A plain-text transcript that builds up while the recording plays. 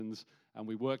missions, and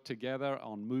we work together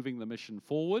on moving the mission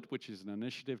forward, which is an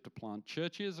initiative to plant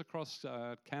churches across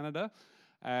Canada.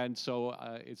 And so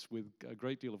it's with a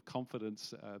great deal of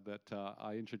confidence that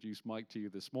I introduce Mike to you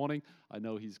this morning. I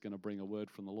know he's going to bring a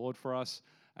word from the Lord for us,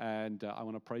 and I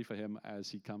want to pray for him as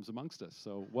he comes amongst us.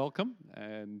 So welcome,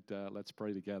 and let's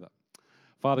pray together.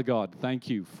 Father God, thank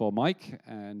you for Mike,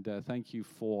 and thank you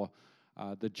for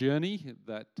the journey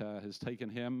that has taken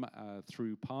him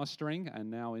through pastoring and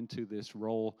now into this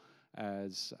role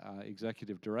as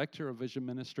Executive Director of Vision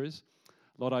Ministries.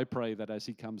 Lord, I pray that as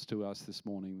he comes to us this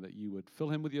morning, that you would fill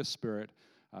him with your Spirit,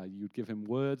 you'd give him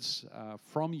words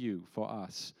from you for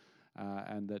us,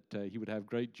 and that he would have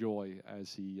great joy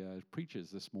as he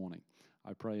preaches this morning.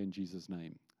 I pray in Jesus'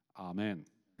 name. Amen.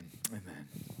 Amen.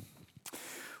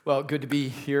 Well, good to be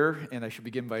here, and I should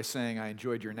begin by saying I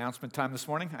enjoyed your announcement time this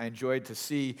morning. I enjoyed to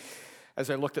see, as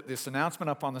I looked at this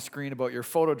announcement up on the screen about your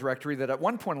photo directory, that at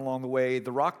one point along the way,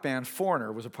 the rock band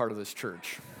Foreigner was a part of this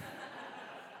church.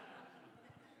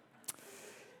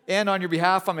 And on your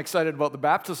behalf, I'm excited about the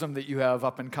baptism that you have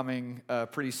up and coming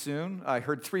pretty soon. I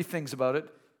heard three things about it: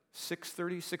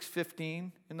 6:30,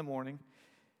 6:15 in the morning,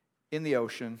 in the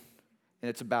ocean, and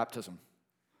it's a baptism.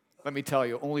 Let me tell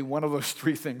you, only one of those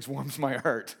three things warms my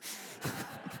heart.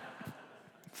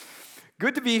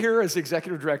 Good to be here as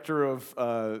Executive Director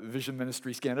of Vision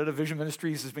Ministries Canada. Vision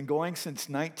Ministries has been going since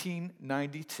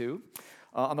 1992.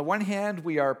 On the one hand,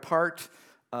 we are part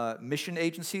mission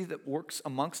agency that works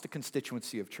amongst a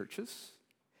constituency of churches.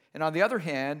 And on the other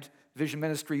hand, Vision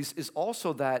Ministries is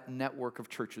also that network of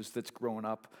churches that's grown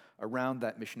up around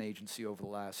that mission agency over the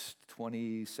last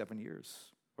 27 years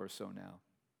or so now.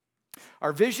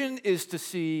 Our vision is to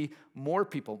see more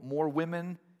people, more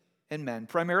women and men,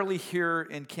 primarily here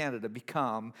in Canada,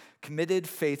 become committed,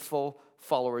 faithful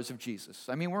followers of Jesus.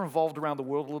 I mean, we're involved around the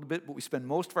world a little bit, but we spend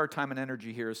most of our time and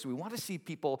energy here. So we want to see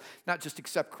people not just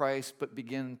accept Christ, but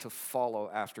begin to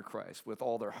follow after Christ with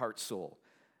all their heart, soul,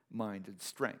 mind, and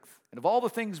strength. And of all the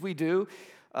things we do,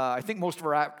 I think most of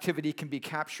our activity can be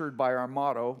captured by our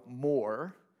motto,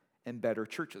 more and better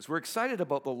churches. We're excited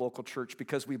about the local church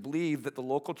because we believe that the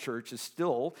local church is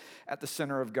still at the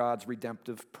center of God's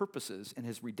redemptive purposes and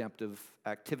his redemptive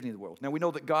activity in the world. Now, we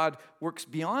know that God works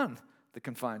beyond the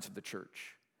confines of the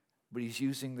church, but he's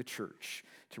using the church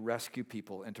to rescue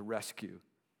people and to rescue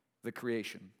the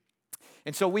creation.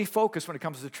 And so we focus, when it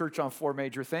comes to the church, on four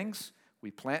major things.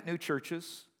 We plant new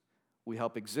churches. We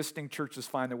help existing churches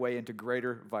find their way into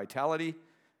greater vitality.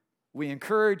 We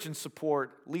encourage and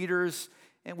support leaders,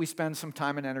 and we spend some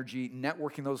time and energy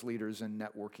networking those leaders and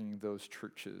networking those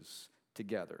churches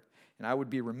together. And I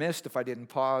would be remiss if I didn't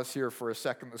pause here for a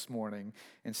second this morning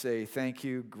and say thank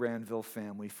you, Granville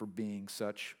family, for being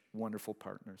such wonderful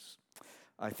partners.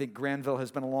 I think Granville has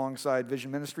been alongside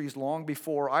Vision Ministries long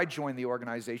before I joined the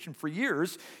organization. For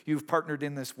years, you've partnered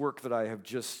in this work that I have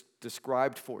just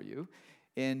described for you.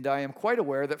 And I am quite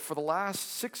aware that for the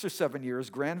last 6 or 7 years,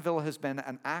 Granville has been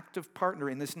an active partner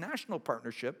in this national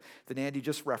partnership that Andy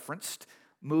just referenced,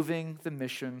 moving the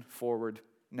mission forward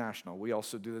national. We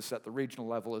also do this at the regional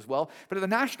level as well. But at the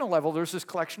national level, there's this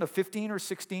collection of 15 or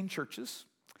 16 churches.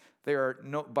 They are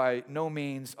by no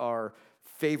means our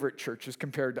favorite churches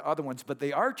compared to other ones, but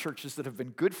they are churches that have been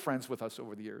good friends with us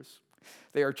over the years.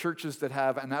 They are churches that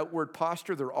have an outward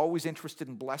posture. They're always interested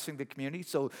in blessing the community,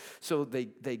 so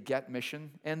they get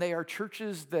mission. And they are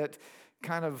churches that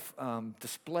kind of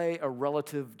display a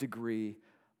relative degree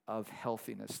of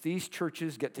healthiness. These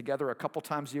churches get together a couple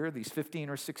times a year, these 15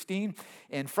 or 16,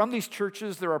 and from these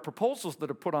churches there are proposals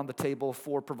that are put on the table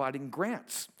for providing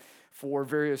grants for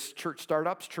various church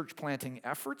startups, church planting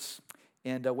efforts.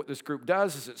 And what this group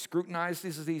does is it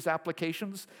scrutinizes these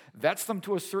applications, vets them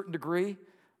to a certain degree,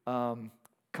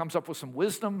 comes up with some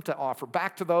wisdom to offer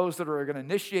back to those that are going to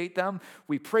initiate them.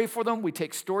 We pray for them. We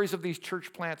take stories of these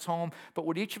church plants home. But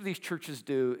what each of these churches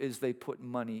do is they put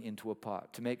money into a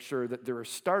pot to make sure that there are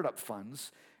startup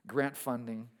funds, grant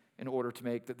funding, in order to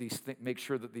make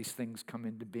sure that these things come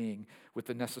into being with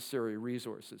the necessary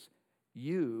resources.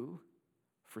 You,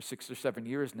 for 6 or 7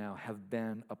 years now, have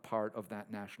been a part of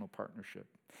that national partnership.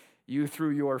 You, through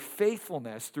your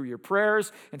faithfulness, through your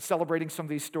prayers, and celebrating some of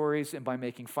these stories, and by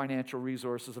making financial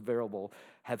resources available,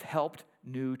 have helped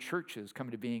new churches come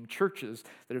into being, churches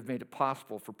that have made it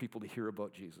possible for people to hear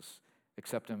about Jesus,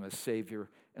 accept him as Savior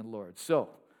and Lord. So,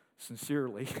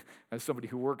 sincerely, as somebody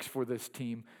who works for this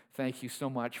team, thank you so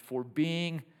much for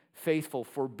being faithful,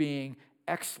 for being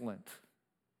excellent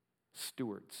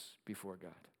stewards before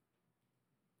God.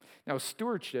 Now,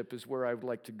 stewardship is where I would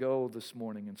like to go this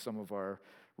morning in some of our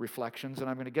reflections, and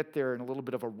I'm going to get there in a little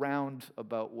bit of a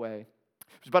roundabout way.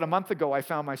 It was about a month ago, I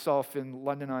found myself in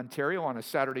London, Ontario on a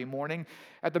Saturday morning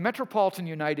at the Metropolitan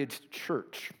United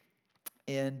Church.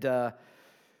 And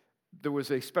there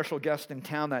was a special guest in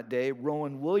town that day.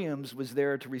 Rowan Williams was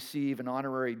there to receive an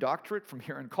honorary doctorate from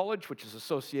Huron College, which is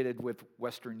associated with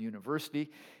Western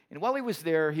University. And while he was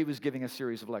there, he was giving a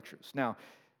series of lectures. Now,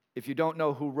 if you don't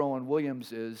know who Rowan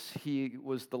Williams is, he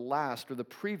was the last or the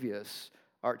previous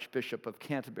Archbishop of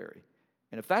Canterbury.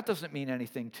 And if that doesn't mean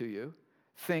anything to you,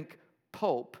 think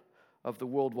Pope of the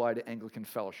Worldwide Anglican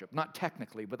Fellowship. Not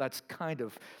technically, but that's kind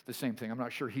of the same thing. I'm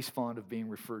not sure he's fond of being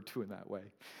referred to in that way.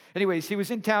 Anyways, he was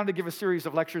in town to give a series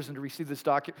of lectures and to receive this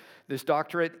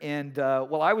doctorate. And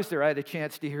while I was there, I had a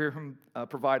chance to hear him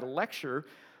provide a lecture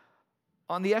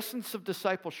on the essence of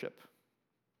discipleship.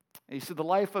 And he said the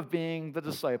life of being the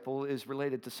disciple is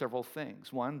related to several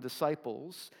things. One,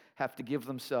 disciples have to give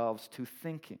themselves to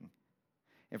thinking.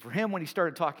 And for him, when he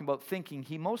started talking about thinking,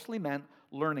 he mostly meant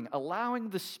learning, allowing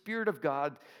the Spirit of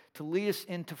God to lead us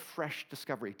into fresh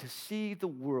discovery, to see the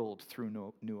world through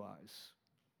new eyes.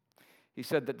 He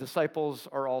said that disciples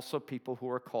are also people who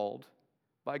are called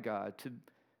by God to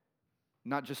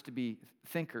not just to be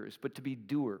thinkers, but to be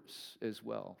doers as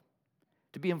well,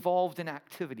 to be involved in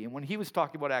activity. And when he was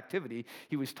talking about activity,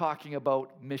 he was talking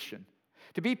about mission.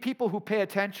 To be people who pay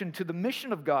attention to the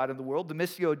mission of God in the world, the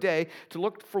Missio Dei, to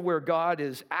look for where God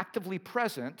is actively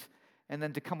present, and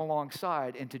then to come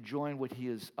alongside and to join what he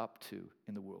is up to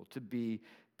in the world, to be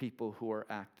people who are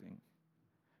acting.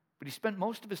 But he spent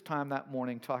most of his time that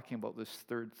morning talking about this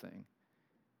third thing.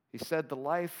 He said the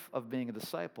life of being a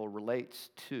disciple relates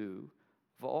to,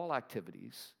 of all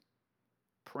activities,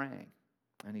 praying.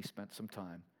 And he spent some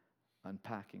time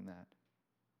unpacking that.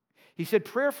 He said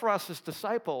prayer for us as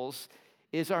disciples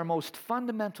is our most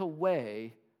fundamental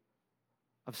way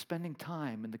of spending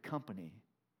time in the company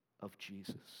of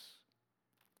Jesus.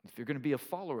 If you're going to be a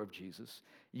follower of Jesus,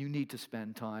 you need to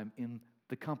spend time in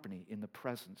the company, in the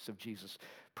presence of Jesus.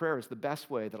 Prayer is the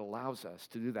best way that allows us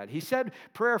to do that. He said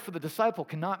prayer for the disciple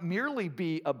cannot merely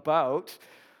be about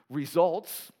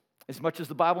results. As much as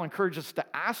the Bible encourages us to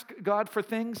ask God for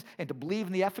things and to believe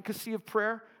in the efficacy of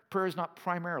prayer, prayer is not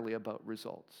primarily about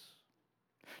results.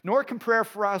 Nor can prayer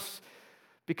for us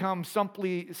become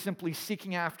simply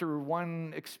seeking after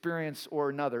one experience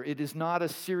or another. It is not a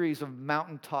series of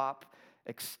mountaintop,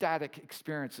 ecstatic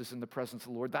experiences in the presence of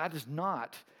the Lord. That is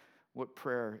not what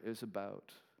prayer is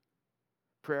about.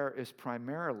 Prayer is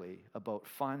primarily about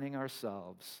finding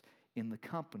ourselves in the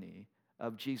company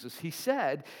of Jesus. He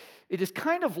said it is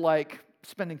kind of like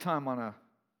spending time on a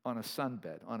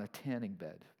sunbed, on a tanning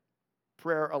bed.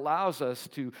 Prayer allows us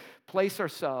to place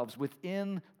ourselves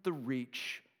within the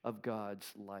reach of God's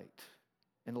light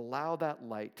and allow that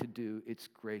light to do its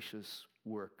gracious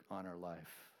work on our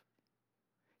life.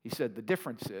 He said the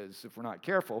difference is, if we're not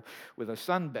careful, with a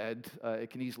sunbed, it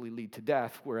can easily lead to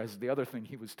death, whereas the other thing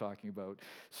he was talking about,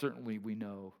 certainly we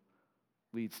know,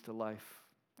 leads to life.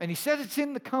 And he said it's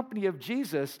in the company of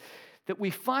Jesus that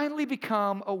we finally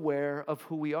become aware of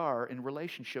who we are in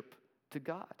relationship to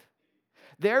God.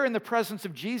 There in the presence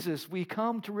of Jesus, we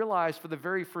come to realize for the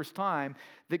very first time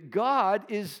that God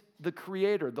is the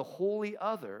creator, the holy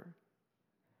other,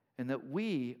 and that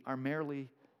we are merely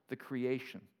the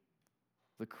creation,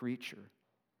 the creature.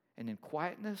 And in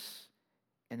quietness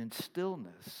and in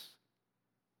stillness,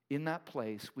 in that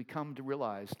place, we come to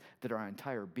realize that our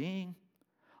entire being,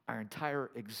 our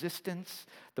entire existence,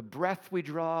 the breath we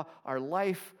draw, our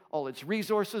life, all its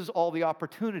resources, all the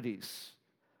opportunities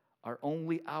are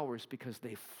only ours because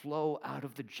they flow out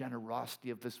of the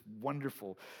generosity of this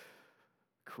wonderful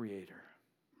Creator.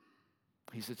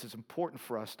 He says it's important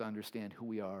for us to understand who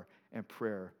we are, and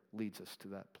prayer leads us to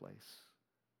that place.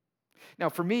 Now,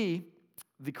 for me,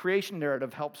 the creation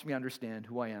narrative helps me understand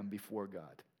who I am before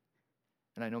God.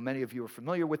 And I know many of you are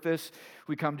familiar with this.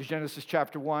 We come to Genesis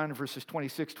chapter 1, verses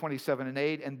 26, 27, and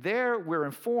 8, and there we're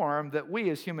informed that we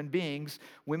as human beings,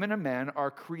 women and men, are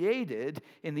created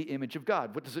in the image of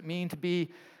God. What does it mean to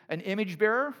be an image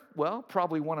bearer? Well,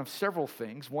 probably one of several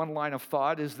things. One line of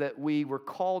thought is that we were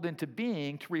called into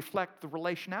being to reflect the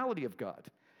relationality of God.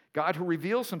 God, who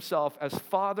reveals himself as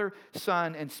Father,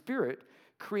 Son, and Spirit,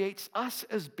 creates us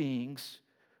as beings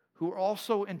who are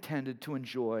also intended to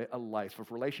enjoy a life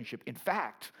of relationship. In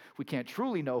fact, we can't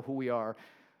truly know who we are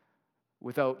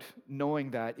without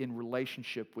knowing that in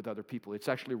relationship with other people. It's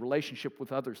actually a relationship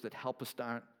with others that help us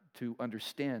to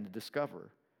understand and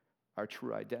discover our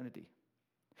true identity.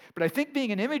 But I think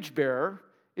being an image bearer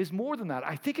is more than that.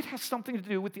 I think it has something to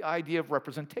do with the idea of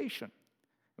representation.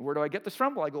 And where do I get this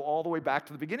from? Well, I go all the way back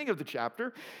to the beginning of the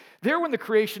chapter. There, when the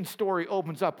creation story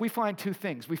opens up, we find two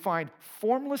things. We find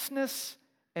formlessness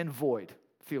and void.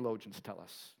 theologians tell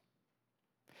us.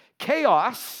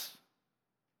 Chaos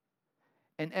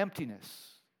and emptiness.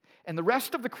 And the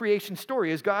rest of the creation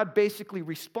story is God basically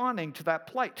responding to that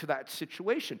plight, to that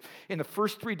situation. In the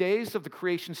first 3 days of the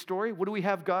creation story, what do we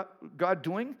have God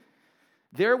doing?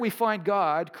 There we find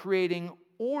God creating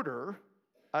order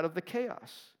out of the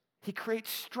chaos. He creates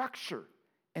structure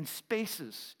and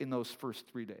spaces in those first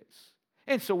 3 days.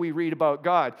 And so we read about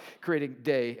God creating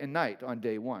day and night on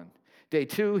day 1. Day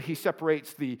 2, he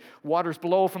separates the waters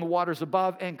below from the waters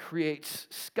above and creates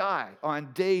sky.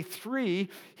 On day 3,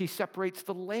 he separates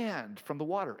the land from the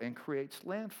water and creates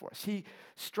land for us. He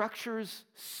structures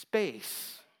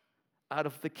space out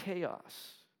of the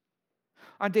chaos.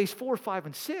 On days 4, 5,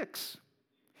 and 6,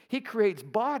 he creates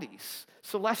bodies,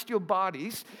 celestial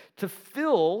bodies, to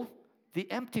fill the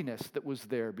emptiness that was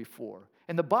there before.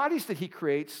 And the bodies that he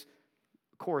creates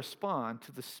correspond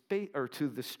to the space or to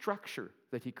the structure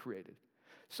that he created.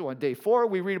 So on day 4,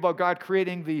 we read about God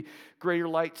creating the greater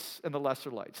lights and the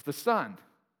lesser lights, the sun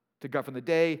to govern the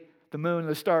day, the moon and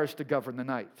the stars to govern the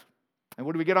night. And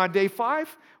what do we get on day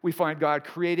 5? We find God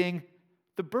creating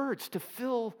the birds to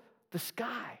fill the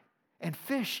sky and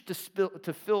fish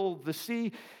to fill the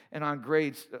sea. And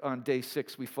on day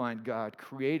 6, we find God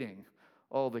creating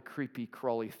all the creepy,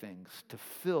 crawly things to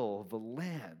fill the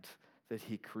land that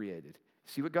he created.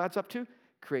 See what God's up to?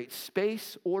 Create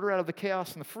space, order out of the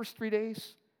chaos in the first 3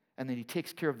 days, and then he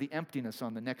takes care of the emptiness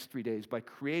on the next 3 days by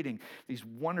creating these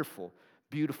wonderful,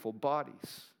 beautiful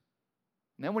bodies.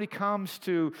 And then when he comes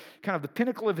to kind of the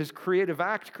pinnacle of his creative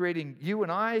act, creating you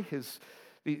and I,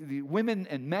 the women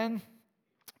and men,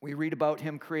 we read about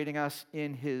him creating us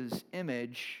in his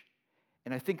image.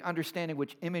 And I think understanding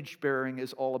which image bearing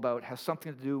is all about has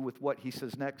something to do with what he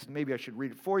says next. Maybe I should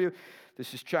read it for you.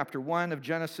 This is chapter 1 of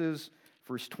Genesis,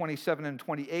 verse 27 and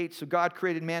 28. So God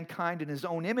created mankind in his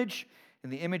own image. In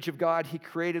the image of God, he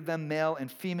created them, male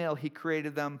and female, he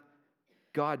created them.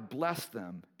 God blessed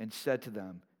them and said to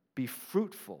them, be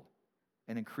fruitful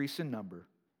and increase in number.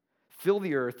 Fill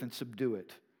the earth and subdue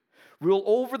it. Rule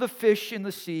over the fish in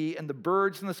the sea and the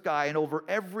birds in the sky and over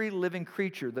every living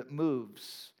creature that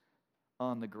moves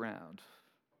on the ground.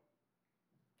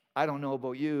 I don't know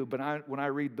about you, but when I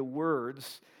read the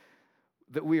words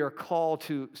that we are called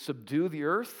to subdue the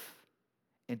earth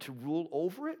and to rule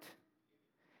over it,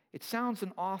 it sounds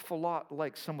an awful lot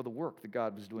like some of the work that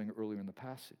God was doing earlier in the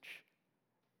passage.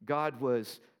 God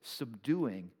was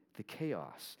subduing the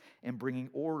chaos and bringing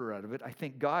order out of it. I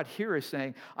think God here is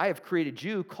saying, I have created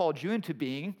you, called you into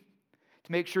being,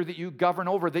 to make sure that you govern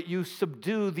over, that you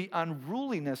subdue the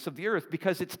unruliness of the earth,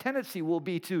 because its tendency will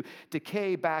be to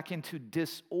decay back into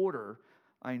disorder.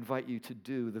 I invite you to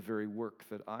do the very work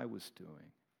that I was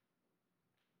doing.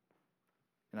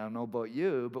 And I don't know about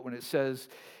you, but when it says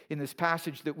in this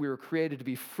passage that we were created to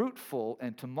be fruitful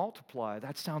and to multiply,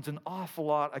 that sounds an awful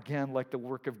lot, again, like the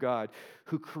work of God,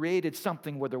 who created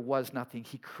something where there was nothing.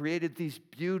 He created these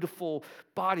beautiful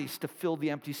bodies to fill the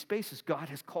empty spaces. God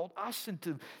has called us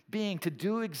into being to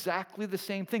do exactly the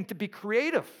same thing, to be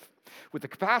creative. With the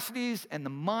capacities and the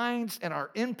minds and our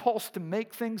impulse to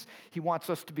make things, he wants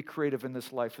us to be creative in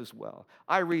this life as well.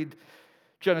 I read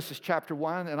Genesis chapter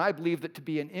 1, and I believe that to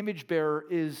be an image bearer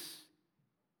is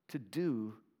to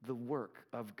do the work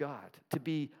of God, to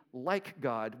be like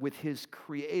God with his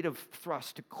creative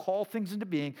thrust, to call things into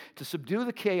being, to subdue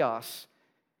the chaos,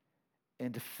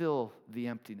 and to fill the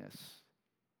emptiness.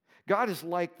 God is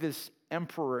like this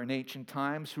emperor in ancient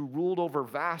times who ruled over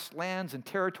vast lands and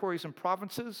territories and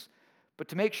provinces, but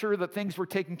to make sure that things were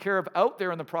taken care of out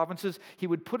there in the provinces, he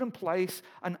would put in place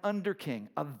an underking,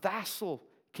 a vassal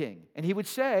king. And he would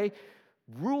say,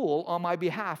 rule on my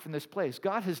behalf in this place.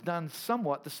 God has done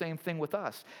somewhat the same thing with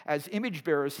us. As image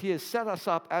bearers, he has set us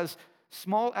up as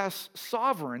small s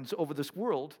sovereigns over this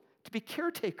world to be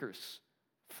caretakers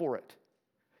for it,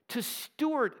 to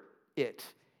steward it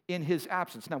in his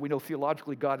absence. Now, we know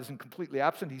theologically God isn't completely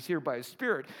absent. He's here by his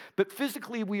Spirit. But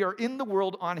physically, we are in the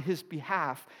world on his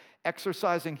behalf,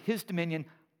 exercising his dominion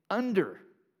under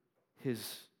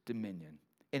his dominion.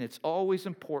 And it's always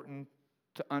important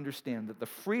to understand that the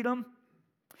freedom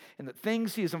and the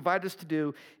things he has invited us to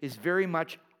do is very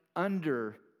much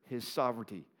under his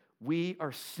sovereignty. We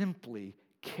are simply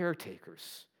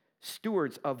caretakers,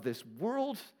 stewards of this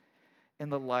world and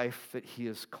the life that he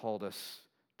has called us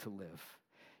to live.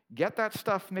 Get that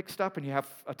stuff mixed up and you have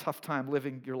a tough time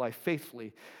living your life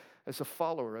faithfully as a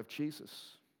follower of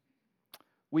Jesus.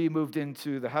 We moved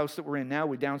into the house that we're in now.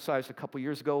 We downsized a couple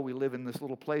years ago. We live in this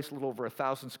little place, a little over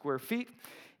 1,000 square feet.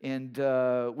 And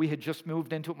we had just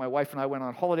moved into it. My wife and I went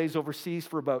on holidays overseas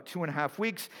for about 2.5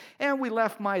 weeks. And we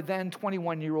left my then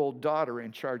 21-year-old daughter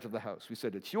in charge of the house. We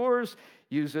said, it's yours.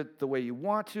 Use it the way you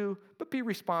want to, but be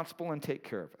responsible and take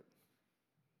care of it.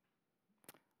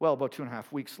 Well, about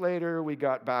 2.5 weeks later, we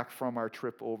got back from our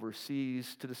trip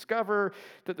overseas to discover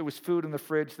that there was food in the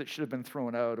fridge that should have been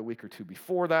thrown out a week or two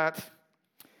before that.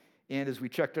 And as we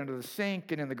checked under the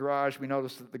sink and in the garage, we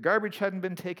noticed that the garbage hadn't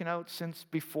been taken out since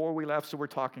before we left, so we're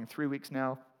talking 3 weeks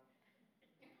now.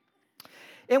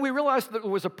 And we realized that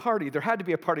there was a party. There had to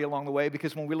be a party along the way,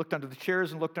 because when we looked under the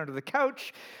chairs and looked under the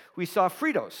couch, we saw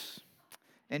Fritos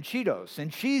and Cheetos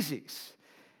and Cheesies.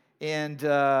 And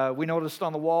we noticed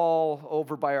on the wall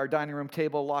over by our dining room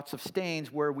table lots of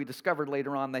stains where we discovered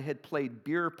later on they had played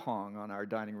beer pong on our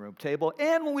dining room table.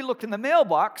 And when we looked in the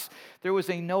mailbox, there was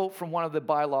a note from one of the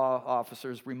bylaw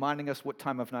officers reminding us what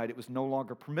time of night it was no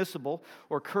longer permissible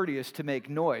or courteous to make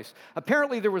noise.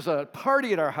 Apparently there was a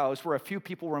party at our house where a few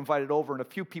people were invited over and a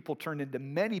few people turned into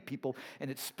many people, and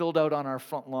it spilled out on our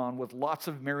front lawn with lots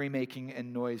of merrymaking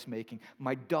and noise making.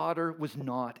 My daughter was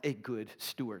not a good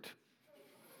steward.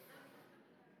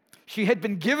 She had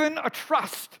been given a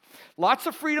trust. Lots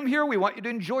of freedom here. We want you to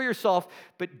enjoy yourself,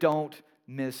 but don't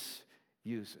misuse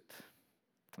it.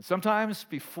 And sometimes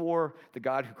before the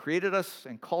God who created us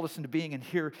and called us into being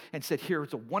and said, here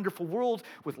is a wonderful world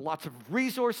with lots of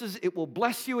resources. It will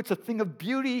bless you. It's a thing of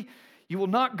beauty. You will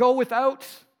not go without.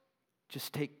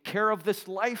 Just take care of this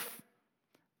life.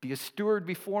 Be a steward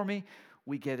before me.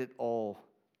 We get it all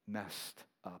messed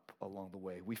up along the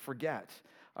way. We forget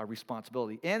our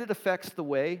responsibility. And it affects the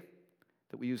way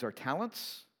that we use our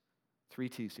talents. 3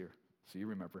 T's here, so you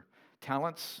remember.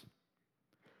 Talents,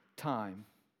 time,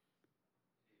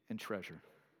 and treasure.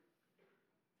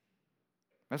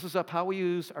 Messes up how we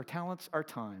use our talents, our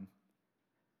time,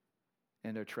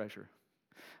 and our treasure.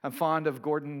 I'm fond of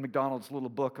Gordon MacDonald's little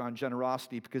book on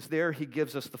generosity, because there he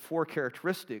gives us the 4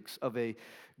 characteristics of a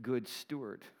good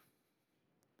steward.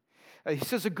 He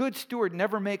says a good steward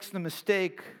never makes the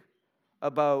mistake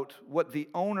about what the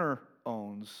owner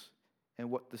owns and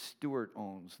what the steward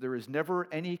owns. There is never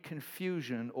any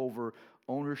confusion over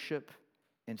ownership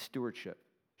and stewardship.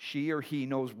 She or he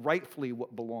knows rightfully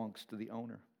what belongs to the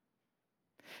owner.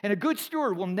 And a good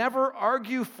steward will never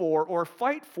argue for or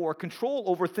fight for control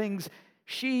over things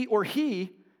she or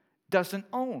he doesn't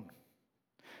own.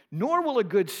 Nor will a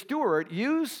good steward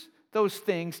use those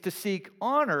things to seek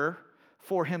honor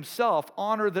for himself,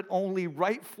 honor that only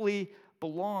rightfully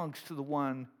belongs to the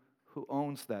one who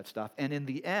owns that stuff. And in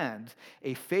the end,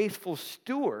 a faithful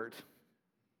steward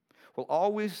will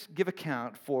always give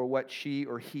account for what she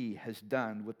or he has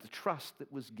done with the trust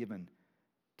that was given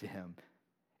to him.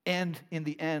 And in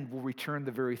the end, will return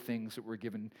the very things that were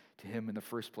given to him in the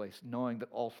first place, knowing that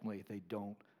ultimately they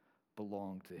don't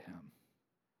belong to him.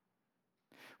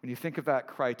 When you think of that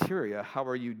criteria, how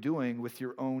are you doing with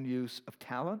your own use of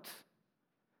talent,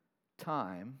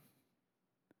 time,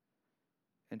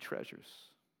 and treasures?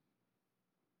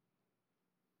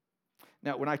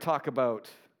 Now, when I talk about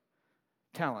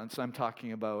talents, I'm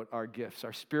talking about our gifts,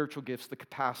 our spiritual gifts, the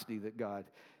capacity that God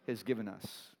has given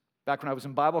us. Back when I was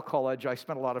in Bible college, I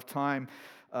spent a lot of time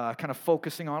kind of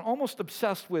focusing on, almost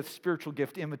obsessed with spiritual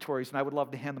gift inventories, and I would love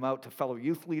to hand them out to fellow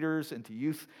youth leaders and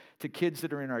to kids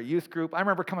that are in our youth group. I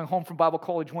remember coming home from Bible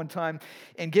college one time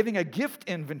and giving a gift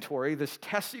inventory, this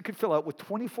test that you could fill out with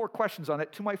 24 questions on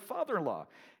it, to my father-in-law.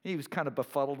 He was kind of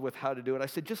befuddled with how to do it. I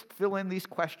said, just fill in these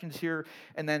questions here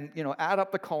and then, add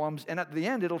up the columns, and at the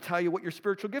end, it'll tell you what your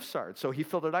spiritual gifts are. So he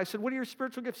filled it. I said, what are your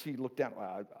spiritual gifts? He looked down.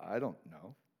 Well, I don't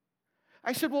know.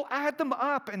 I said, well, add them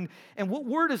up, and what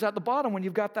word is at the bottom when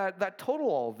you've got that total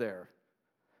all there?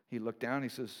 He looked down, he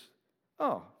says,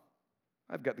 oh,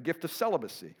 I've got the gift of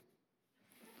celibacy.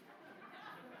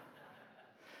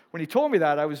 When he told me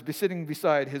that, I was sitting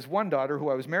beside his one daughter, who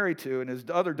I was married to, and his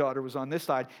other daughter was on this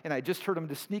side, and I just heard him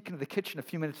to sneak into the kitchen a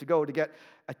few minutes ago to get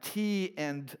a tea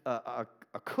and a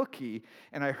cookie,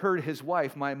 and I heard his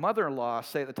wife, my mother-in-law,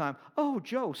 say at the time, oh,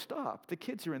 Joe, stop. The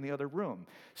kids are in the other room.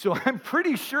 So I'm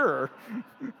pretty sure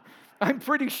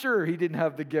he didn't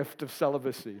have the gift of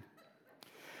celibacy.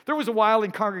 There was a while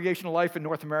in congregational life in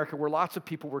North America where lots of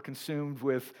people were consumed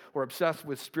with or obsessed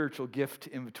with spiritual gift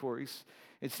inventories.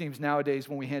 It seems nowadays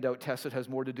when we hand out tests, it has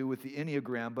more to do with the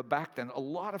Enneagram, but back then, a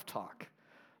lot of talk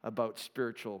about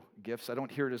spiritual gifts. I don't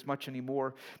hear it as much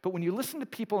anymore. But when you listen to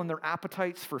people and their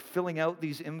appetites for filling out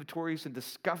these inventories and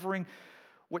discovering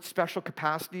what special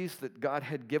capacities that God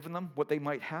had given them, what they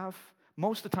might have,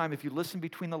 most of the time, if you listen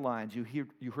between the lines,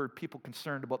 you heard people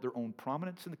concerned about their own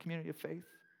prominence in the community of faith.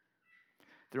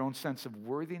 their own sense of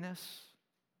worthiness,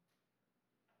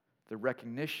 their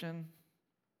recognition.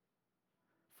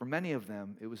 For many of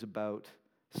them, it was about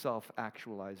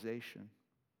self-actualization.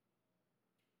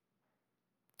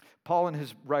 Paul in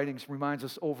his writings reminds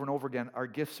us over and over again, our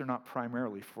gifts are not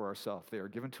primarily for ourselves. They are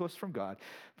given to us from God,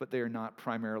 but they are not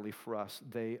primarily for us.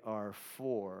 They are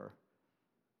for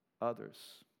others.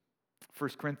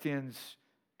 1 Corinthians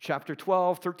chapter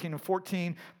 12, 13 and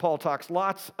 14, Paul talks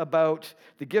lots about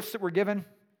the gifts that were given.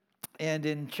 And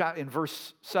in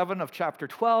verse 7 of chapter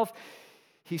 12,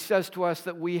 he says to us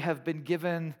that we have been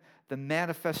given the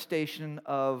manifestation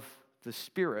of the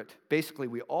Spirit. Basically,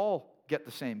 we all get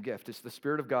the same gift. It's the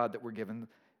Spirit of God that we're given.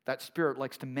 That Spirit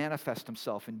likes to manifest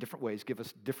himself in different ways, give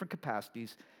us different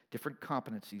capacities, different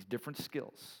competencies, different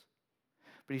skills.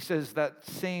 But he says that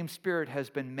same Spirit has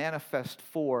been manifest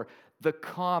for the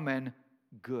common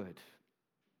good.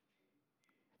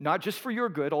 Not just for your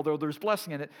good, although there's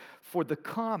blessing in it, for the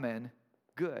common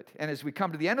good. And as we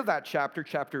come to the end of that chapter,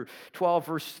 chapter 12,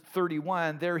 verse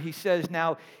 31, there he says,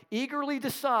 now eagerly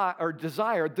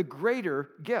desire the greater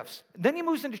gifts. Then he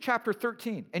moves into chapter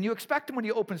 13, and you expect him when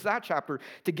he opens that chapter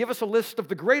to give us a list of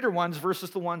the greater ones versus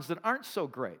the ones that aren't so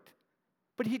great.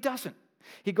 But he doesn't.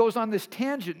 He goes on this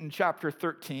tangent in chapter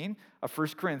 13 of 1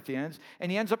 Corinthians,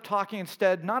 and he ends up talking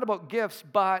instead not about gifts,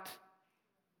 but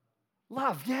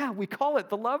love. Yeah, we call it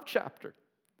the love chapter.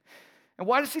 And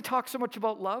why does he talk so much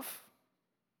about love?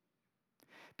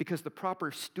 Because the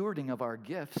proper stewarding of our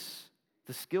gifts,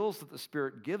 the skills that the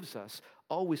Spirit gives us,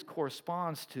 always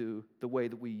corresponds to the way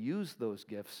that we use those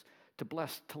gifts to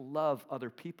bless, to love other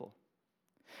people.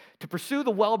 To pursue the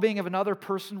well-being of another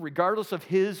person, regardless of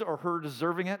his or her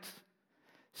deserving it,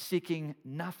 seeking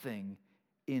nothing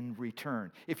in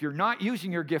return. If you're not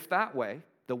using your gift that way,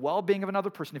 the well-being of another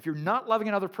person, if you're not loving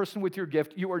another person with your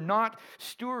gift, you are not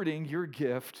stewarding your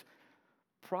gift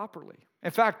properly.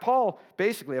 In fact, Paul,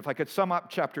 basically, if I could sum up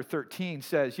chapter 13,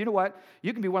 says, you know what?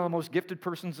 You can be one of the most gifted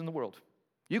persons in the world.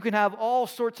 You can have all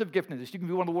sorts of giftedness. You can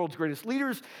be one of the world's greatest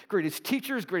leaders, greatest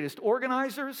teachers, greatest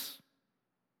organizers.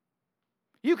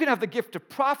 You can have the gift of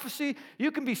prophecy.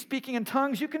 You can be speaking in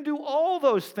tongues. You can do all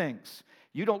those things.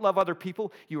 You don't love other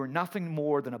people, you are nothing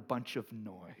more than a bunch of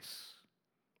noise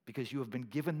because you have been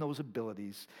given those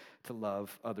abilities to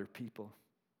love other people.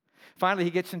 Finally, he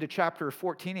gets into chapter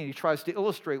 14 and he tries to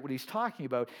illustrate what he's talking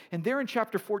about. And there in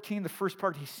chapter 14, the first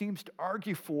part, he seems to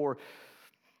argue for,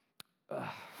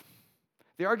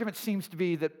 the argument seems to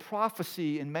be that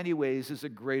prophecy in many ways is a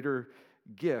greater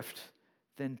gift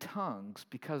than tongues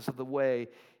because of the way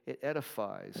it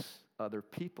edifies other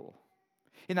people.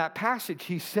 In that passage,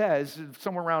 he says,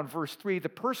 somewhere around verse 3, the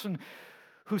person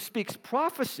who speaks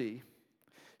prophecy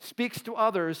speaks to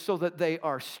others so that they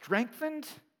are strengthened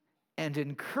and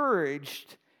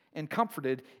encouraged and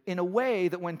comforted in a way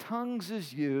that when tongues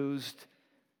is used,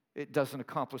 it doesn't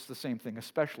accomplish the same thing,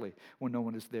 especially when no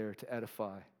one is there to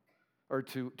edify or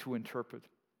to interpret.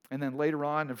 And then later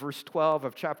on in verse 12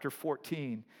 of chapter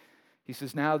 14, he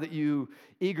says, now that you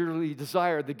eagerly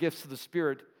desire the gifts of the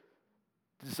Spirit,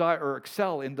 desire or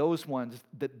excel in those ones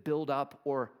that build up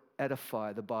or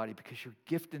edify the body, because your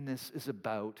giftedness is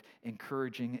about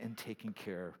encouraging and taking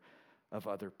care of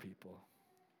other people.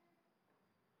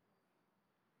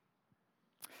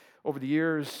 Over the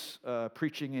years,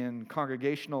 preaching in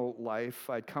congregational life,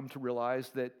 I'd come to realize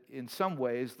that in some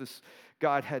ways,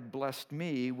 God had blessed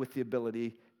me with the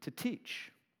ability to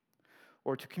teach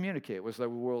or to communicate. Was I the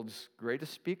world's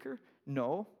greatest speaker?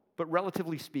 No. But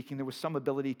relatively speaking, there was some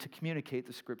ability to communicate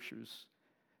the Scriptures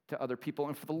to other people.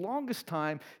 And for the longest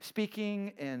time,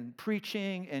 speaking and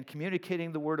preaching and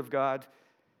communicating the Word of God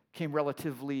came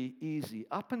relatively easy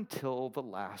up until the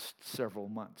last several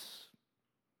months.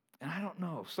 And I don't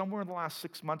know, somewhere in the last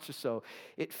 6 months or so,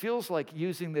 it feels like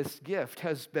using this gift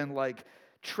has been like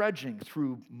trudging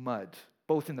through mud,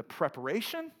 both in the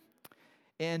preparation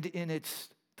and in its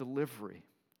delivery.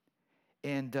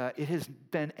 And it has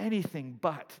been anything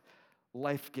but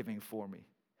life-giving for me.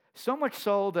 So much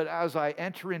so that as I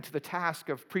enter into the task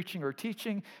of preaching or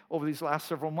teaching over these last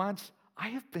several months, I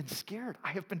have been scared.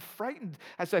 I have been frightened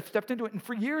as I've stepped into it. And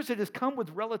for years, it has come with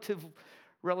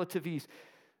relative ease.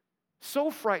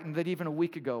 So frightened that even a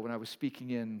week ago when I was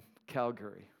speaking in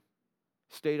Calgary,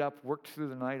 stayed up, worked through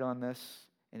the night on this,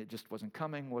 and it just wasn't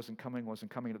coming.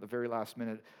 And at the very last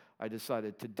minute, I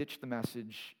decided to ditch the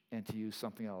message and to use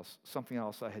something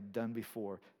else I had done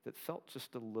before that felt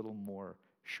just a little more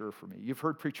sure for me. You've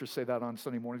heard preachers say that on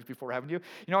Sunday mornings before, haven't you?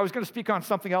 You know, I was going to speak on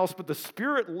something else, but the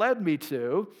Spirit led me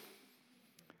to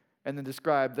and then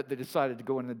describe that they decided to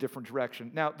go in a different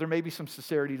direction. Now, there may be some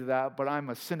sincerity to that, but I'm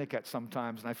a cynic at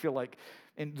sometimes, and I feel like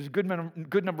there's a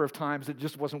good number of times it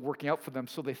just wasn't working out for them,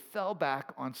 so they fell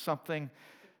back on something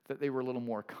that they were a little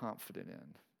more confident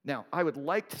in. Now, I would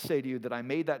like to say to you that I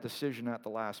made that decision at the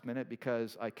last minute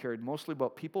because I cared mostly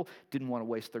about people, didn't want to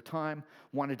waste their time,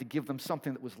 wanted to give them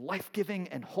something that was life-giving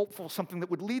and hopeful, something that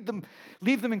would leave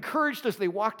them encouraged as they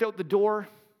walked out the door.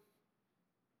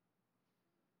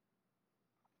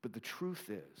 But the truth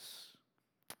is,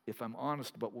 if I'm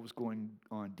honest about what was going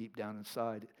on deep down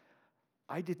inside,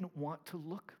 I didn't want to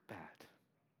look bad.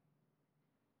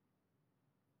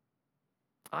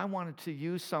 I wanted to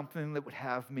use something that would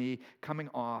have me coming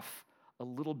off a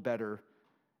little better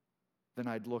than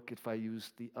I'd look if I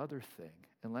used the other thing.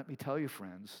 And let me tell you,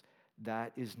 friends,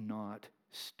 that is not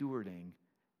stewarding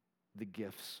the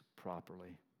gifts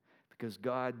properly. Because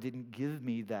God didn't give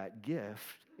me that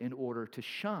gift in order to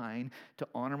shine, to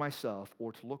honor myself,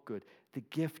 or to look good. The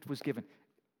gift was given.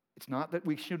 It's not that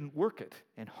we shouldn't work it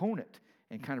and hone it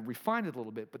and kind of refine it a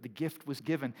little bit, but the gift was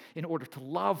given in order to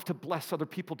love, to bless other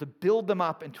people, to build them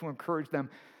up, and to encourage them.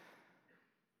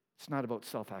 It's not about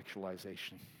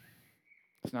self-actualization.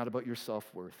 It's not about your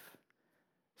self-worth.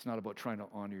 It's not about trying to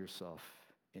honor yourself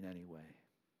in any way.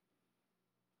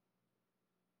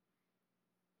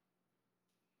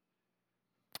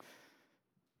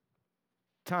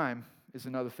 Time is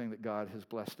another thing that God has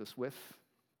blessed us with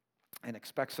and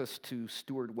expects us to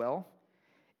steward well.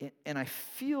 And I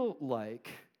feel like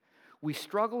we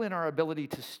struggle in our ability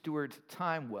to steward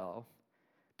time well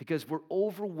because we're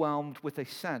overwhelmed with a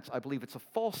sense, I believe it's a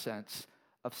false sense,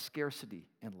 of scarcity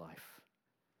in life.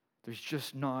 There's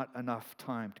just not enough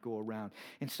time to go around.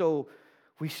 And so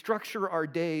we structure our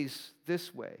days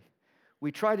this way.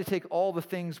 We try to take all the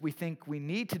things we think we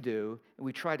need to do, and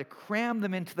we try to cram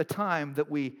them into the time that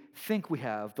we think we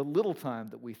have, the little time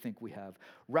that we think we have,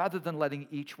 rather than letting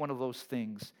each one of those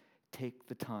things take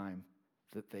the time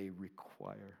that they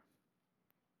require.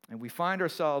 And we find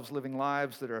ourselves living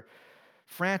lives that are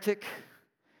frantic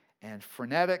and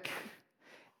frenetic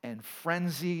and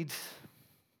frenzied.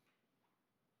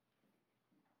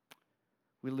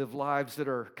 We live lives that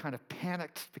are kind of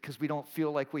panicked because we don't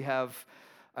feel like we have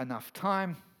enough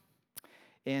time.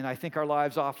 And I think our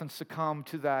lives often succumb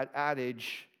to that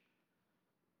adage,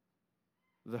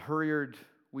 the hurrier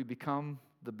we become,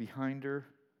 the behinder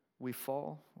we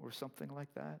fall, or something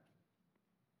like that.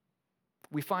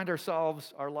 We find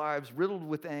ourselves, our lives, riddled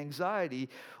with anxiety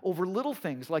over little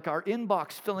things like our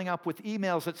inbox filling up with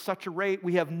emails at such a rate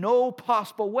we have no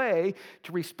possible way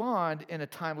to respond in a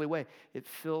timely way. It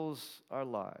fills our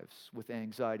lives with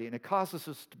anxiety, and it causes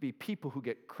us to be people who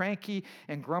get cranky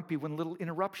and grumpy when little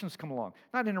interruptions come along.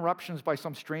 Not interruptions by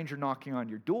some stranger knocking on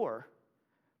your door,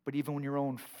 but even when your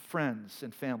own friends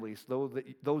and families,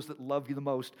 those that love you the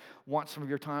most, want some of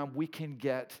your time, we can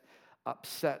get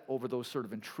upset over those sort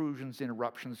of intrusions,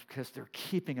 interruptions, because they're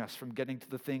keeping us from getting to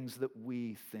the things that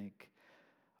we think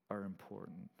are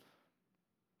important.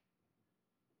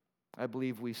 I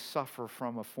believe we suffer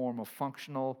from a form of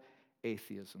functional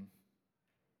atheism.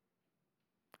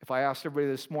 If I asked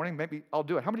everybody this morning, maybe I'll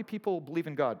do it. How many people believe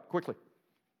in God? Quickly.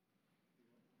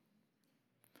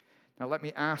 Now let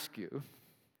me ask you,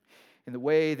 in the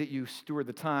way that you steward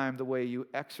the time, the way you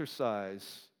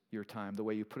exercise your time, the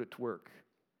way you put it to work,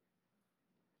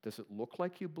 does it look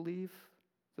like you believe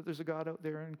that there's a God out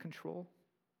there in control,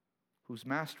 whose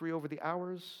mastery over the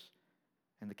hours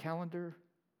and the calendar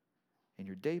and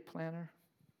your day planner?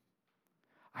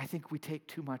 I think we take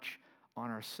too much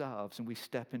on ourselves and we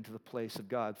step into the place of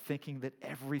God thinking that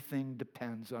everything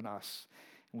depends on us.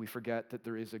 And we forget that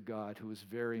there is a God who is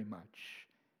very much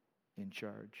in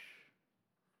charge.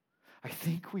 I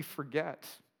think we forget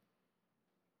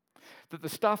that the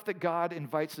stuff that God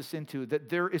invites us into, that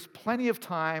there is plenty of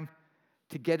time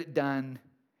to get it done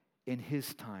in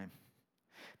His time.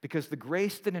 Because the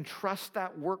grace that entrusts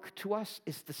that work to us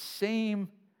is the same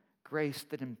grace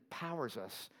that empowers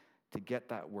us to get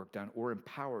that work done, or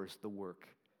empowers the work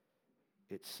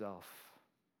itself.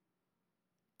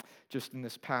 Just in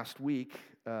this past week,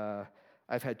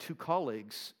 I've had 2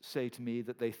 colleagues say to me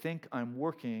that they think I'm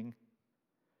working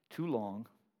too long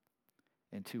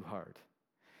and too hard.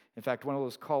 In fact, one of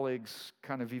those colleagues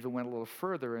kind of even went a little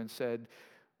further and said,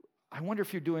 I wonder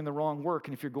if you're doing the wrong work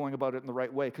and if you're going about it in the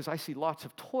right way, because I see lots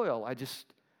of toil. I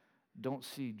just don't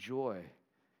see joy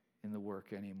in the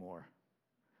work anymore.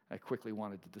 I quickly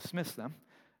wanted to dismiss them,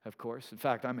 of course. In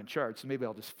fact, I'm in charge, so maybe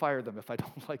I'll just fire them if I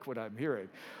don't like what I'm hearing.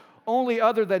 Only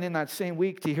other than in that same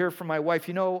week to hear from my wife,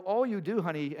 all you do,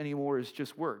 honey, anymore is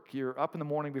just work. You're up in the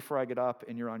morning before I get up,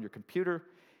 and you're on your computer,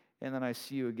 And then I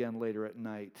see you again later at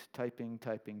night, typing,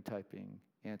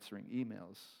 answering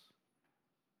emails.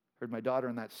 Heard my daughter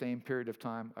in that same period of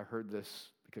time. I heard this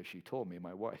because she told me,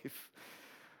 my wife.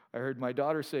 I heard my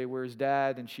daughter say, "Where's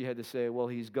Dad?" And she had to say, "Well,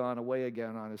 he's gone away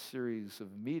again on a series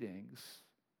of meetings."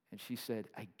 And she said,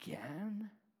 "Again?"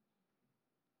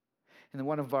 And then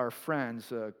one of our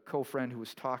friends, a co-friend who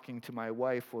was talking to my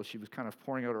wife while she was kind of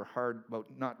pouring out her heart about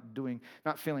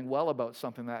not feeling well about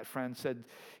something, that friend said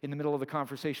in the middle of the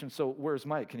conversation, "So where's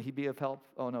Mike? Can he be of help?"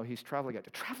 "Oh no, he's traveling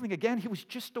again." "Traveling again? He was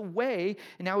just away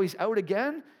and now he's out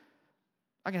again?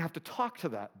 I'm going to have to talk to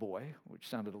that boy," which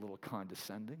sounded a little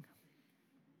condescending.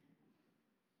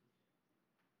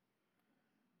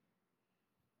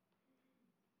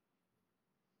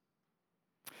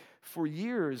 For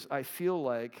years, I feel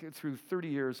like, through 30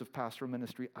 years of pastoral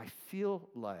ministry, I feel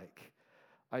like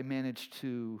I managed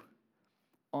to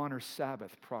honor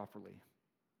Sabbath properly,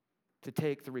 to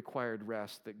take the required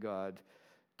rest that God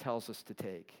tells us to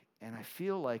take. And I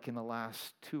feel like in the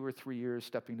last 2 or 3 years,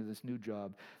 stepping into this new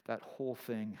job, that whole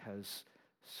thing has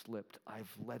slipped.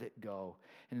 I've let it go.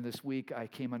 And this week, I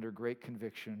came under great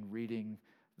conviction reading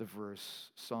the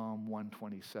verse, Psalm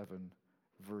 127,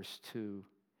 verse 2.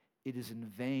 "It is in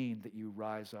vain that you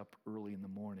rise up early in the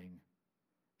morning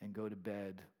and go to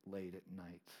bed late at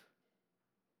night,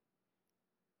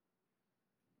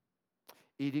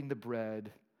 eating the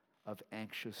bread of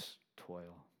anxious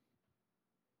toil.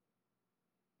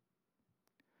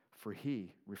 For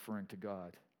he," referring to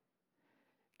God,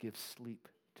 "gives sleep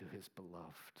to his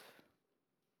beloved."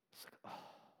 It's like,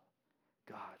 oh,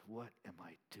 God, what am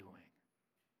I doing?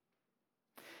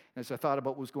 And as I thought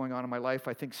about what was going on in my life,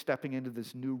 I think stepping into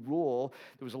this new role,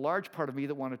 there was a large part of me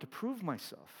that wanted to prove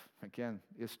myself. Again,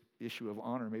 this issue of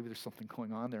honor, maybe there's something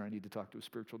going on there I need to talk to a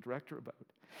spiritual director about.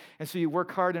 And so you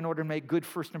work hard in order to make good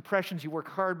first impressions. You work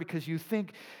hard because you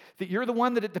think that you're the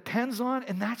one that it depends on,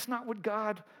 and that's not what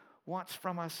God wants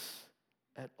from us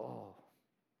at all.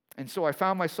 And so I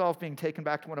found myself being taken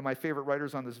back to one of my favorite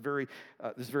writers on this very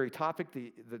topic,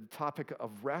 the topic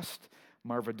of rest,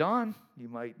 Marva Dawn. You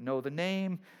might know the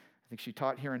name. I think she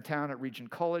taught here in town at Regent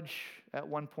College at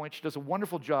one point. She does a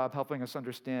wonderful job helping us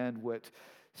understand what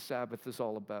Sabbath is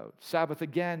all about. Sabbath,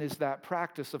 again, is that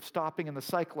practice of stopping in the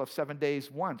cycle of 7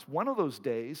 days once. One of those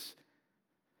days,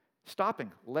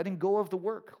 stopping, letting go of the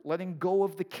work, letting go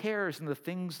of the cares and the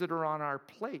things that are on our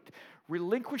plate,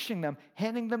 relinquishing them,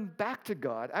 handing them back to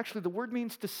God. Actually, the word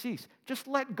means to cease. Just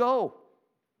let go.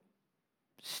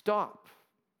 Stop.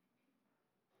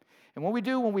 And what we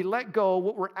do when we let go,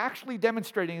 what we're actually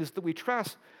demonstrating is that we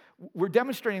trust. We're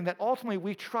demonstrating that ultimately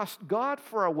we trust God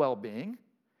for our well-being,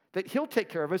 that He'll take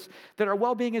care of us, that our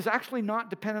well-being is actually not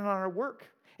dependent on our work.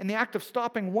 And the act of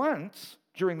stopping once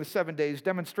during the 7 days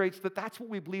demonstrates that that's what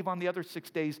we believe on the other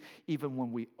 6 days, even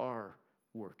when we are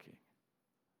working.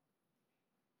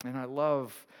 And I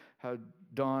love how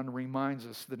Dawn reminds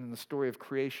us that in the story of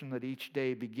creation that each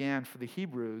day began for the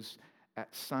Hebrews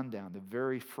at sundown. The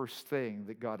very first thing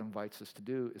that God invites us to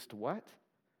do is to what?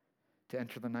 To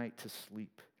enter the night, to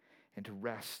sleep, and to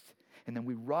rest. And then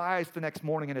we rise the next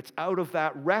morning, and it's out of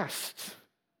that rest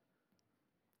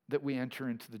that we enter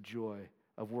into the joy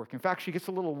of work. In fact, she gets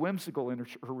a little whimsical in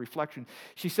her reflection.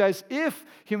 She says, if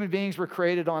human beings were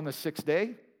created on the sixth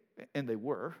day, and they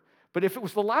were, but if it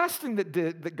was the last thing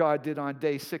that God did on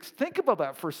day 6, think about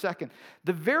that for a second.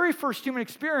 The very first human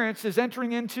experience is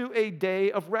entering into a day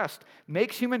of rest.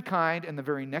 Makes humankind, and the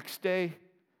very next day,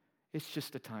 it's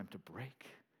just a time to break.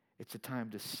 It's a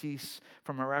time to cease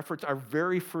from our efforts. Our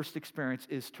very first experience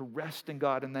is to rest in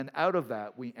God, and then out of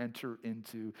that, we enter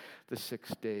into the 6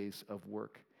 days of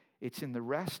work. It's in the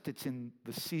rest, it's in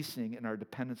the ceasing and our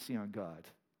dependency on God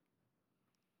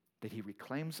that He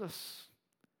reclaims us,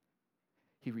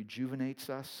 He rejuvenates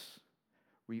us,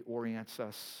 reorients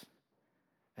us,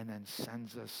 and then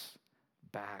sends us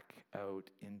back out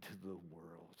into the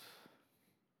world.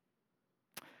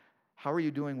 How are you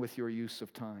doing with your use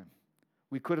of time?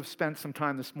 We could have spent some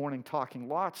time this morning talking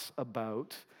lots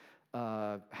about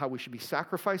how we should be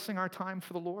sacrificing our time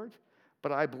for the Lord.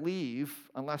 But I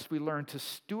believe unless we learn to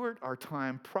steward our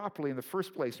time properly in the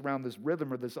first place around this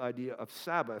rhythm or this idea of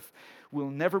Sabbath,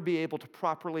 we'll never be able to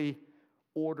properly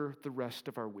order the rest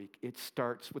of our week. It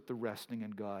starts with the resting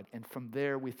in God. And from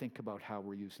there, we think about how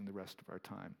we're using the rest of our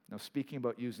time. Now, speaking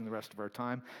about using the rest of our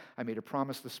time, I made a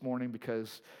promise this morning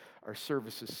because our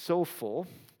service is so full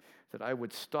that I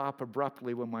would stop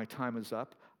abruptly when my time is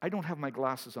up. I don't have my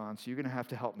glasses on, so you're going to have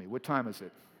to help me. What time is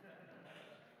it?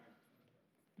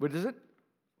 What is it? 20 past.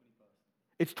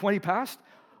 It's 20 past?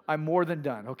 I'm more than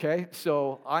done, okay?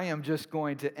 So I am just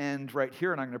going to end right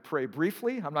here, and I'm going to pray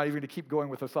briefly. I'm not even going to keep going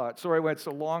with the thought. Sorry I went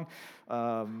so long.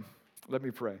 Let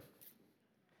me pray.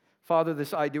 Father,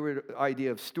 this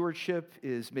idea of stewardship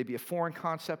is maybe a foreign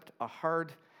concept, a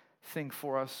hard thing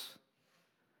for us.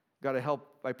 God,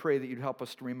 I pray that you'd help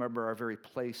us to remember our very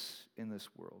place in this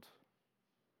world.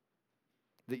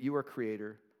 That you are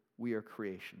creator, we are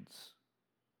creations.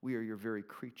 We are your very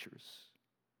creatures.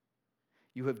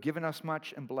 You have given us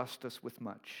much and blessed us with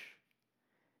much,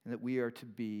 and that we are to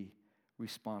be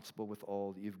responsible with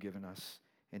all that you've given us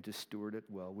and to steward it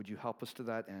well. Would you help us to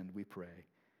that end, we pray.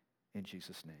 In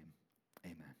Jesus' name,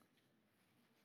 amen.